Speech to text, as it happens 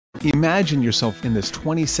Imagine yourself in this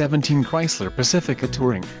 2017 Chrysler Pacifica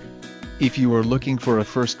Touring. If you are looking for a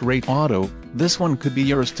first-rate auto, this one could be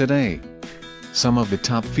yours today. Some of the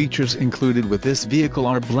top features included with this vehicle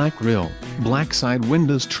are black grille, black side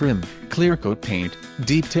windows trim, clear coat paint,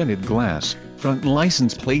 deep tinted glass, front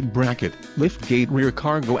license plate bracket, liftgate rear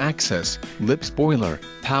cargo access, lip spoiler,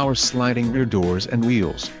 power sliding rear doors and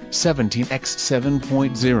wheels, 17x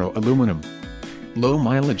 7.0 aluminum. Low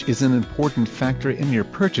mileage is an important factor in your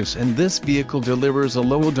purchase, and this vehicle delivers a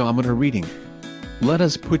low odometer reading. Let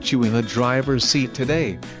us put you in the driver's seat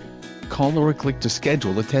today. Call or click to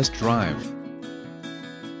schedule a test drive.